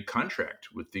have a contract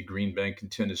with the Green Bank in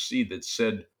Tennessee that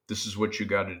said this is what you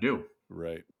got to do.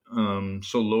 Right.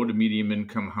 So low to medium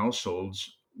income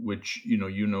households, which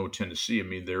Tennessee. I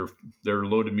mean, they're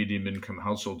low to medium income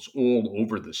households all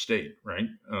over the state, right?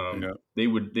 Yeah. They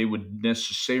would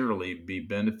necessarily be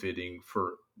benefiting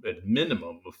for at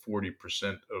minimum of 40%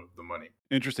 of the money.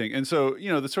 Interesting. And so,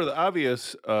 the sort of the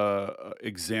obvious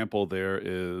example there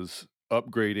is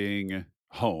upgrading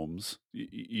homes,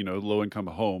 low income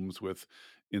homes with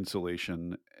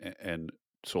insulation and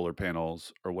solar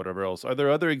panels or whatever else. Are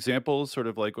there other examples, sort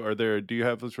of like, do you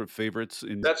have sort of favorites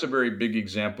in? That's a very big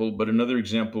example, but another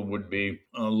example would be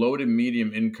low to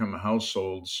medium income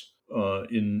households.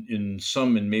 In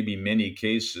some and maybe many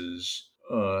cases,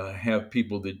 have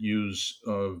people that use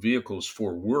vehicles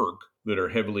for work that are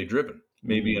heavily driven.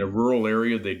 Maybe in a Mm, rural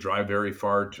area, they drive very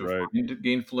far to right. find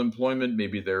gainful employment.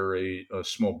 Maybe they're a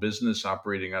small business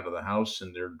operating out of the house,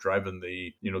 and they're driving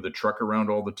the truck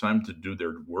around all the time to do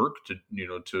their work,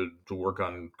 to work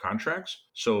on contracts.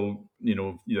 So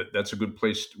yeah, that's a good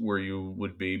place where you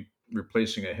would be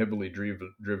replacing a heavily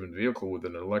driven vehicle with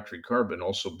an electric car, but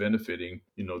also benefiting,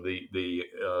 the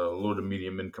low to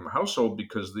medium income household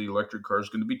because the electric car is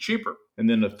going to be cheaper. And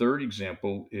then a third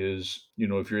example is,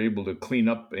 if you're able to clean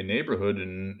up a neighborhood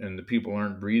and the people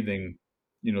aren't breathing,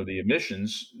 the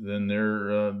emissions, then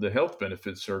the health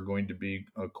benefits are going to be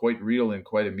quite real and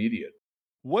quite immediate.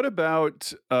 What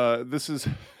about this is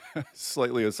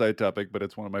slightly a side topic, but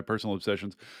it's one of my personal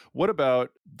obsessions. What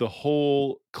about the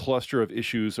whole cluster of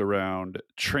issues around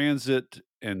transit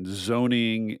and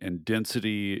zoning and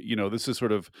density? This is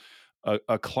sort of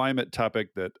a climate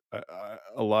topic that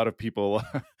a lot of people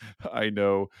I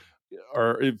know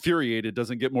are infuriated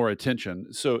doesn't get more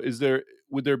attention. So,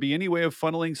 would there be any way of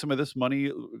funneling some of this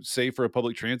money, say, for a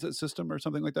public transit system or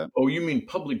something like that? Oh, you mean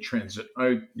public transit?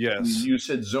 Yes. You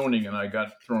said zoning, and I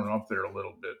got thrown off there a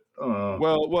little bit.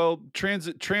 Well,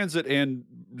 transit and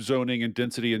zoning and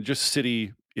density and just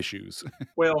city issues.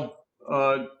 What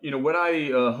I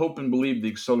hope and believe the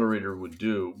accelerator would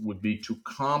do would be to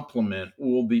complement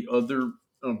all the other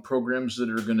programs that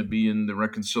are going to be in the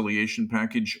reconciliation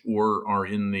package or are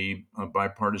in the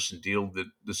bipartisan deal that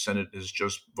the Senate has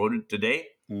just voted today.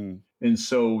 Mm. And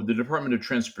so the Department of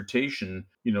Transportation,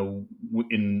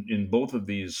 in both of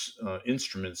these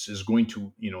instruments, is going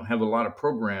to, have a lot of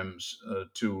programs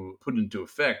to put into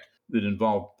effect that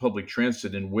involve public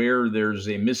transit. And where there's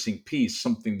a missing piece,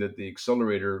 something that the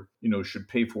accelerator, should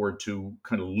pay for to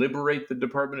kind of liberate the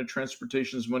Department of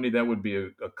Transportation's money, that would be a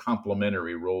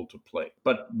complementary role to play.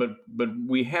 But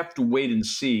we have to wait and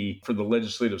see for the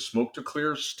legislative smoke to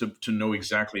clear to know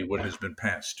exactly what has been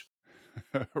passed.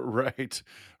 Right,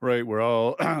 right. We're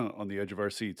all on the edge of our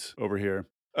seats over here.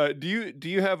 Do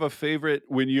you have a favorite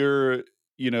when you're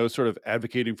sort of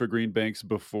advocating for green banks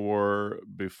before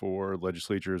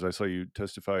legislatures? I saw you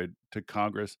testified to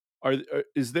Congress.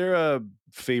 Is there a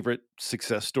favorite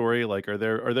success story? Like, are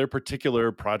there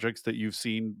particular projects that you've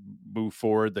seen move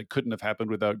forward that couldn't have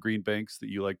happened without green banks that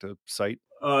you like to cite?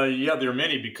 Yeah, there are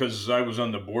many because I was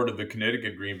on the board of the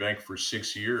Connecticut Green Bank for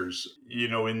 6 years.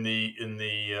 In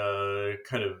the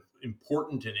kind of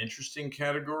important and interesting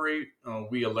category,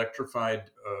 we electrified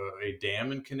a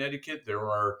dam in Connecticut. There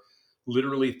are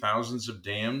literally thousands of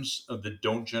dams that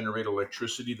don't generate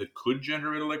electricity that could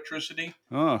generate electricity,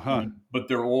 Oh, huh. but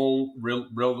they're all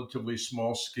relatively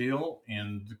small scale,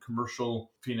 and the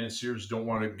commercial financiers don't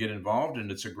want to get involved.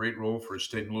 And it's a great role for a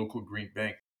state and local green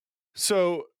bank.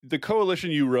 So the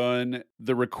coalition you run,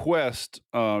 the request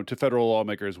to federal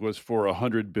lawmakers was for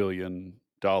 $100 billion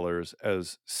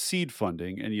as seed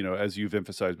funding, and as you've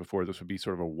emphasized before, this would be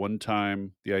sort of a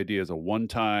one-time. The idea is a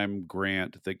one-time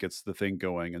grant that gets the thing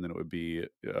going, and then it would be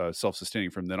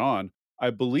self-sustaining from then on. I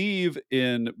believe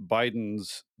in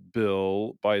Biden's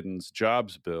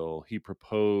jobs bill, he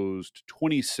proposed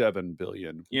 27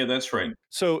 billion. Yeah, that's right.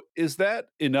 So is that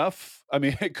enough? I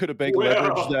mean, could a bank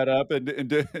leverage Well, that up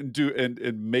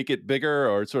and make it bigger,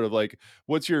 or sort of like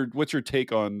what's your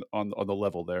take on the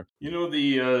level there?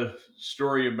 the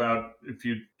story about if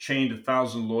you chained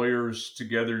 1,000 lawyers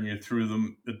together and you threw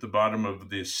them at the bottom of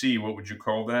the sea, what would you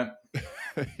call that?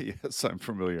 Yes, I'm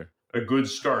familiar. A good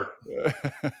start.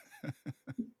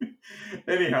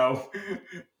 Anyhow,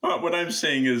 what I'm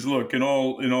saying is, look, in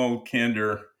all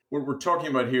candor, What we're talking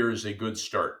about here is a good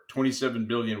start. 27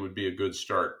 billion would be a good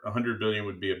start. 100 billion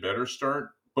would be a better start,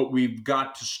 but we've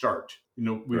got to start.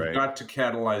 We've Right. got to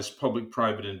catalyze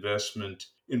public-private investment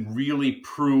and really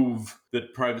prove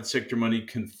that private sector money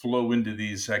can flow into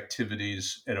these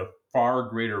activities at a far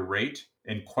greater rate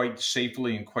and quite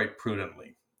safely and quite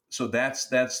prudently. So that's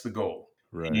the goal.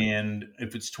 Right. And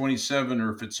if it's 27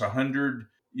 or if it's 100,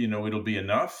 it'll be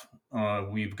enough.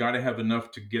 We've got to have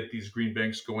enough to get these green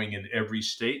banks going in every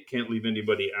state. Can't leave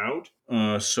anybody out.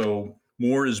 So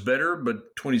more is better,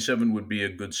 but 27 would be a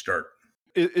good start.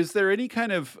 Is there any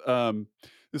kind of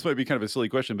this might be kind of a silly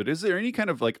question, but is there any kind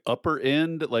of like upper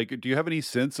end? Like, do you have any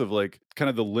sense of like kind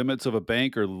of the limits of a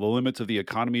bank or the limits of the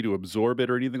economy to absorb it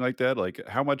or anything like that? Like,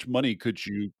 how much money could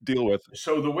you deal with?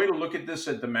 So the way to look at this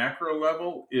at the macro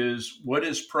level is what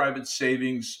is private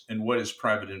savings and what is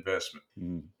private investment.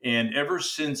 Mm, And ever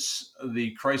since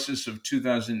the crisis of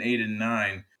 2008 and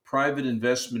 9, private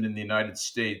investment in the United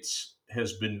States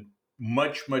has been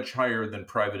much, much higher than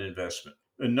private investment.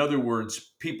 In other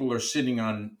words, people are sitting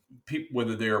on,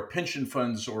 whether they are pension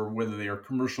funds or whether they are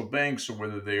commercial banks or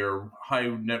whether they are high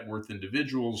net worth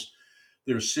individuals,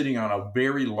 they're sitting on a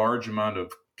very large amount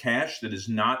of cash that is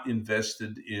not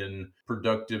invested in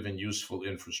productive and useful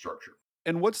infrastructure.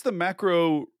 and what's the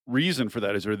macro reason for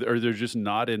that? Are there just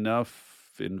not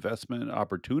enough investment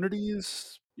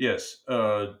opportunities? Yes,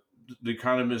 the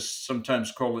economists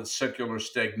sometimes call it secular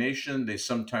stagnation. They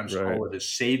sometimes Right. call it a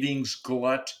savings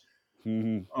glut.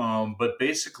 Mhm. But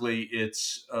basically,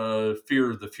 it's fear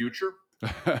of the future.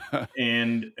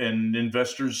 And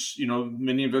investors,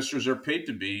 many investors are paid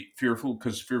to be fearful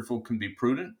because fearful can be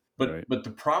prudent. But Right. but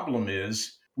the problem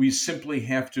is we simply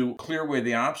have to clear away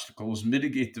the obstacles,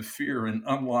 mitigate the fear, and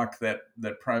unlock that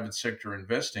private sector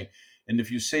investing. And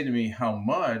if you say to me how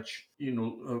much,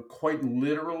 quite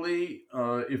literally,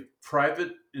 if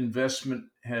private investment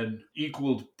had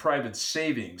equaled private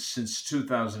savings since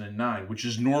 2009, which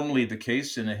is normally the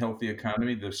case in a healthy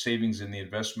economy, the savings and the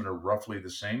investment are roughly the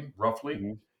same, roughly.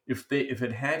 Mhm. If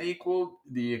it had equaled,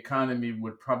 the economy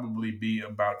would probably be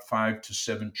about $5 to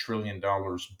 $7 trillion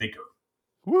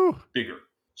Woo. bigger.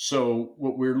 So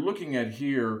what we're looking at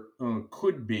here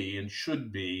could be and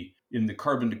should be in the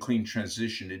carbon to clean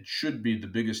transition. It should be the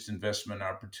biggest investment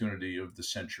opportunity of the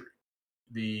century.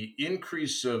 The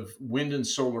increase of wind and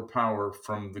solar power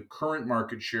from the current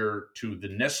market share to the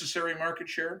necessary market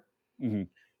share Mhm.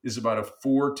 is about a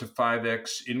 4 to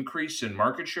 5x increase in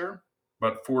market share,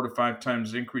 about 4 to 5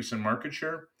 times increase in market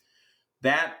share.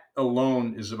 That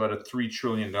alone is about a $3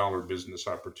 trillion business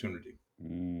opportunity.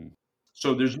 Mm.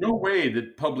 So there's no way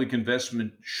that public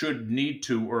investment should need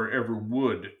to or ever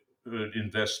would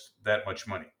invest that much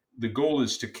money. The goal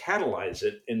is to catalyze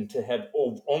it and to have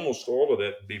almost all of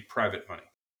that be private money.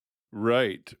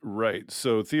 Right, right.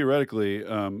 So theoretically,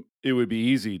 it would be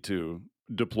easy to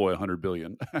deploy 100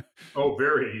 billion. Oh,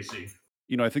 very easy.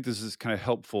 I think this is kind of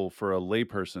helpful for a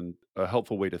layperson. A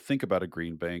helpful way to think about a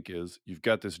green bank is you've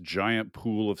got this giant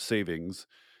pool of savings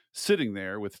sitting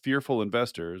there with fearful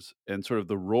investors, and sort of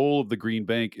the role of the green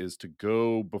bank is to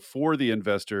go before the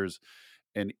investors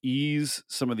and ease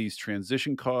some of these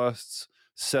transition costs,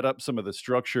 set up some of the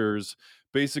structures,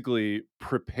 basically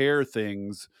prepare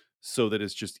things so that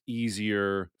it's just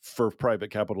easier for private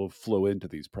capital to flow into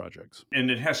these projects. And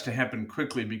it has to happen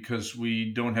quickly because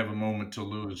we don't have a moment to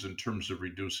lose in terms of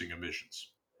reducing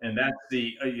emissions. And that's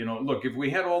look, if we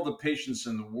had all the patience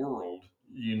in the world,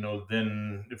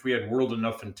 then if we had world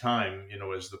enough in time,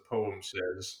 as the poem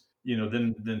says,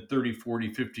 then 30,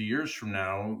 40, 50 years from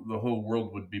now, the whole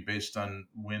world would be based on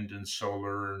wind and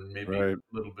solar and maybe Right,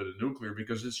 a little bit of nuclear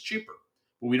because it's cheaper.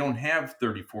 But we don't have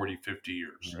 30, 40, 50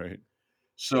 years. right.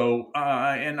 So,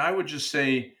 and I would just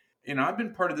say, I've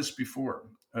been part of this before.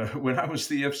 When I was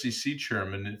the FCC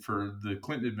chairman for the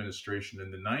Clinton administration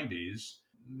in the 90s,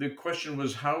 the question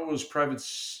was how was private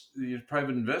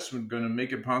investment going to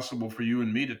make it possible for you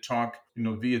and me to talk,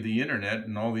 via the internet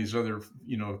and all these other,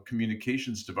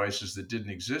 communications devices that didn't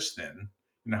exist then?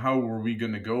 How were we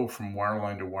going to go from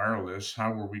wireline to wireless?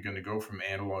 How were we going to go from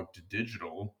analog to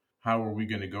digital? How are we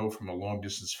going to go from a long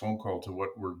distance phone call to what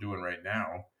we're doing right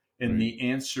now? And Right. the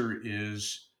answer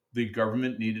is the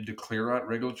government needed to clear out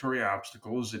regulatory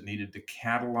obstacles. It needed to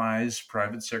catalyze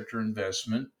private sector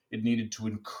investment. It needed to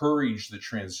encourage the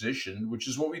transition, which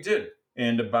is what we did.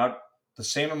 And about the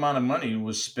same amount of money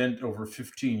was spent over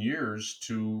 15 years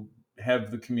to have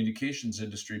the communications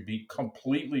industry be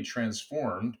completely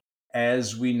transformed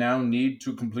as we now need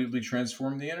to completely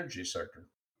transform the energy sector.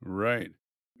 Right.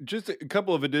 Just a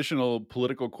couple of additional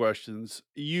political questions.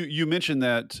 You mentioned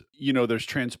that, there's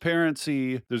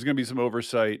transparency, there's gonna be some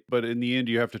oversight, but in the end,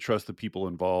 you have to trust the people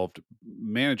involved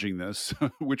managing this,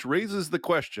 which raises the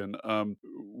question,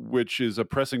 which is a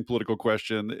pressing political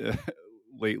question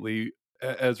lately.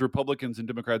 As Republicans and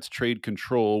Democrats trade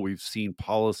control, we've seen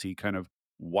policy kind of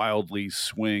wildly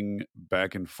swing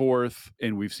back and forth,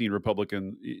 and we've seen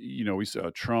we saw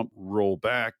Trump roll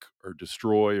back or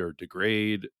destroy or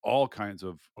degrade all kinds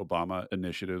of Obama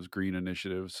initiatives, green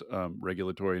initiatives,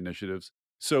 regulatory initiatives.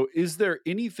 So is there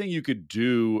anything you could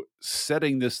do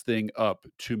setting this thing up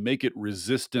to make it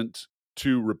resistant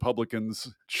to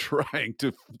Republicans trying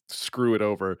to screw it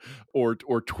over or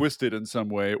twist it in some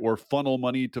way or funnel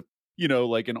money to,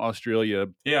 like in Australia,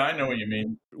 Yeah, I know what you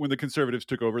mean. when the conservatives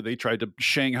took over, they tried to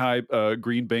Shanghai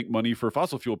green bank money for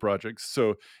fossil fuel projects.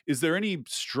 So, is there any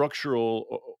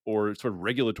structural or sort of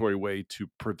regulatory way to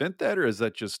prevent that, or is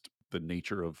that just the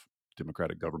nature of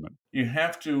democratic government? You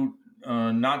have to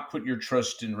not put your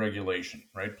trust in regulation,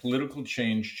 right? Political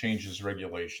change changes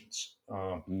regulations.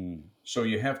 Mm, So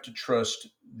you have to trust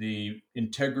the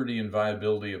integrity and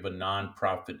viability of a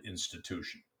nonprofit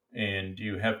institution. And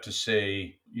you have to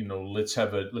say, let's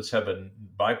have a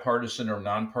bipartisan or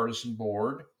nonpartisan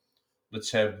board. Let's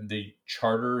have the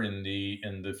charter and the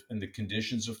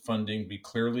conditions of funding be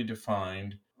clearly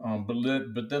defined.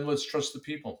 But then let's trust the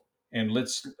people, and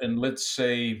let's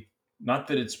say not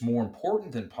that it's more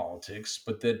important than politics,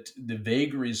 but that the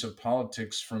vagaries of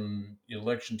politics from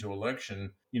election to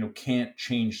election, can't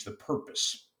change the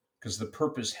purpose, because the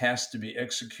purpose has to be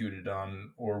executed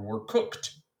on, or we're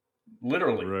cooked,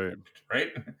 literally right. cooked, right?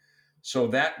 So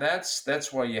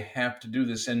that's why you have to do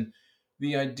this. And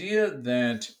the idea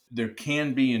that there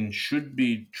can be and should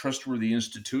be trustworthy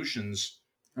institutions,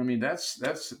 I mean, that's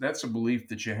a belief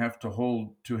that you have to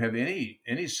hold to have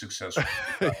any successful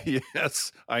society.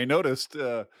 Yes, I noticed.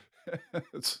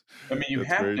 That's, I mean,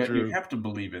 that's very you true. have to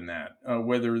believe in that,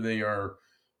 whether they are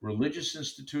religious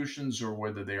institutions or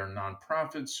whether they are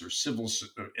nonprofits or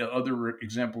other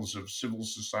examples of civil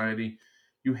society.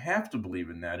 You have to believe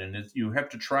in that, and you have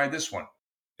to try this one.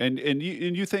 And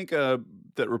you think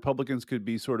that Republicans could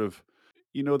be sort of,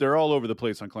 they're all over the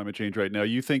place on climate change right now.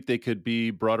 You think they could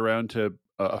be brought around to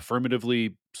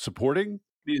affirmatively supporting?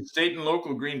 The state and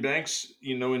local green banks,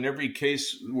 in every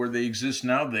case where they exist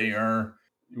now, they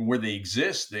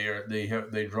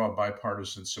draw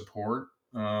bipartisan support.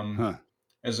 Huh.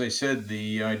 As I said,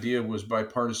 the idea was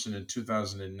bipartisan in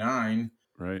 2009.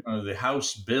 Right. The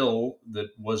House bill that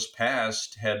was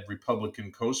passed had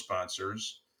Republican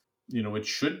co-sponsors. It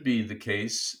should be the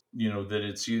case,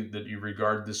 that that you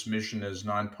regard this mission as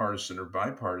nonpartisan or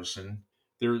bipartisan.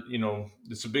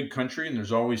 It's a big country, and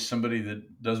there's always somebody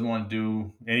that doesn't want to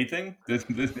do anything.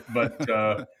 But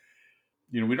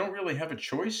we don't really have a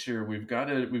choice here. We've got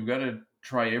to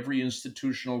try every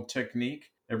institutional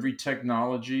technique, every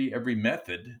technology, every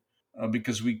method,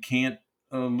 because we can't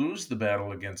lose the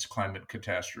battle against climate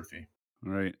catastrophe.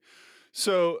 Right.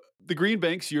 So the green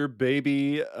bank's your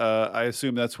baby. I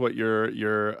assume that's what you're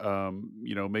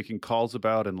making calls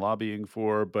about and lobbying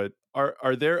for. But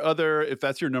are there other? If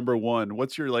that's your number one,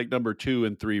 what's your like number two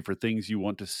and three for things you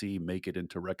want to see make it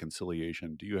into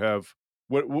reconciliation? Do you have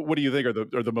what do you think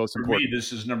are the most For me, important?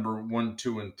 this is number one,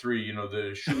 two, and three.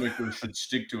 The shoemaker should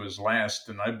stick to his last,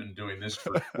 and I've been doing this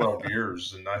for 12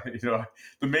 years. And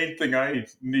the main thing I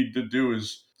need to do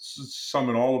is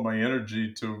summon all of my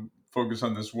energy to focus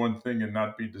on this one thing and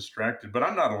not be distracted. But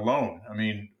I'm not alone. I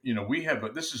mean,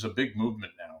 this is a big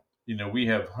movement now. We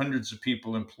have hundreds of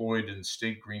people employed in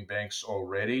state green banks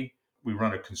already. We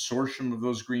run a consortium of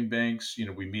those green banks.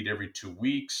 We meet every 2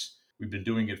 weeks. We've been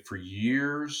doing it for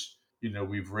years.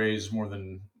 We've raised more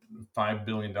than $5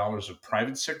 billion of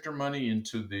private sector money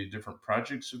into the different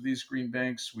projects of these green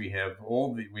banks. We have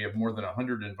more than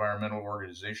 100 environmental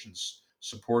organizations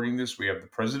supporting this. We have the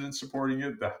president supporting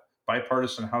it. The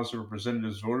bipartisan House of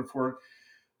Representatives voted for it.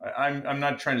 I'm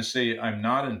not trying to say I'm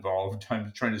not involved.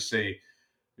 I'm trying to say,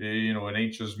 it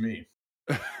ain't just me.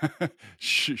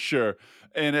 Sure.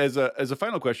 And as a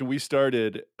final question, we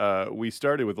started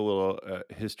with a little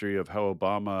history of how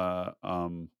Obama,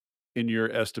 in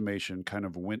your estimation, kind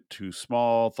of went too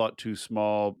small, thought too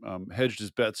small, hedged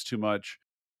his bets too much.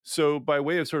 So, by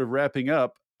way of sort of wrapping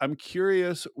up, I'm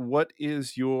curious, what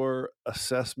is your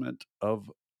assessment of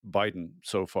Biden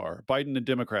so far? Biden and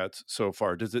Democrats so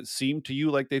far. Does it seem to you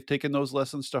like they've taken those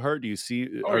lessons to heart? Do you see?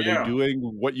 Oh Are they yeah. doing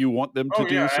what you want them to Oh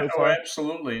do yeah. so Oh, far?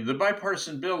 absolutely. The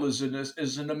bipartisan bill is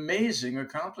an amazing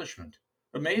accomplishment.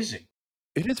 Amazing.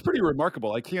 It is pretty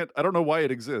remarkable. I don't know why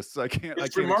it exists. I It's can't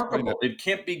explain it. remarkable. It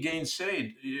can't be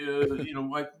gainsaid.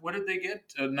 Like what did they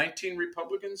get? 19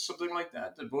 Republicans, something like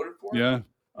that voted for it. Yeah.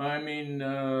 I mean,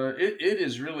 it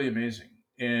is really amazing.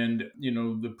 And,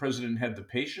 the president had the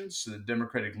patience, the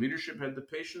Democratic leadership had the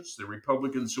patience, the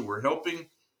Republicans who were helping,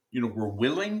 were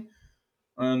willing.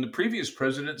 And the previous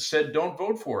president said, don't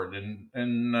vote for it.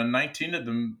 And 19 of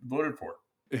them voted for it.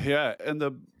 Yeah, and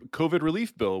the COVID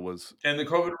relief bill was And the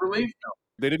COVID relief.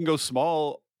 they didn't go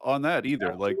small on that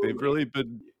either. Like they've Absolutely. really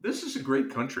been This is a great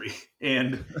country.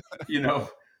 And, you know,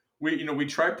 we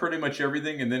try pretty much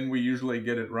everything and then we usually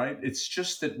get it right. It's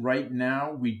just that right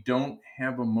now we don't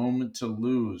have a moment to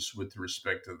lose with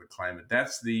respect to the climate.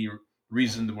 That's the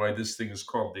reason why this thing is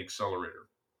called the accelerator.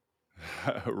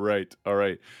 right. All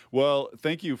right. Well,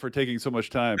 thank you for taking so much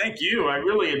time. Thank you. I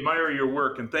really admire your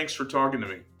work and thanks for talking to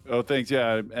me. Oh, thanks.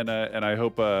 Yeah, and I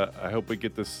hope we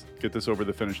get this over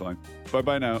the finish line.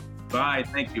 Bye now. Bye.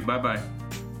 Thank you. Bye.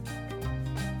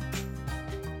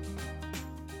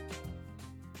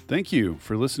 Thank you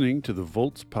for listening to the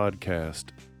Volts podcast.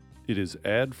 It is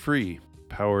ad-free,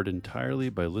 powered entirely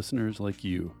by listeners like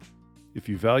you. If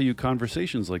you value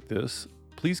conversations like this,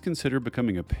 please consider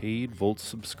becoming a paid Volts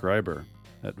subscriber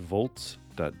at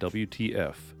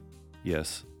volts.wtf.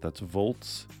 Yes, that's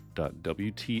volts.wtf,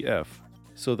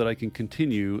 so that I can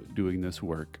continue doing this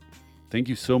work. Thank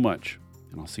you so much,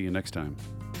 and I'll see you next time.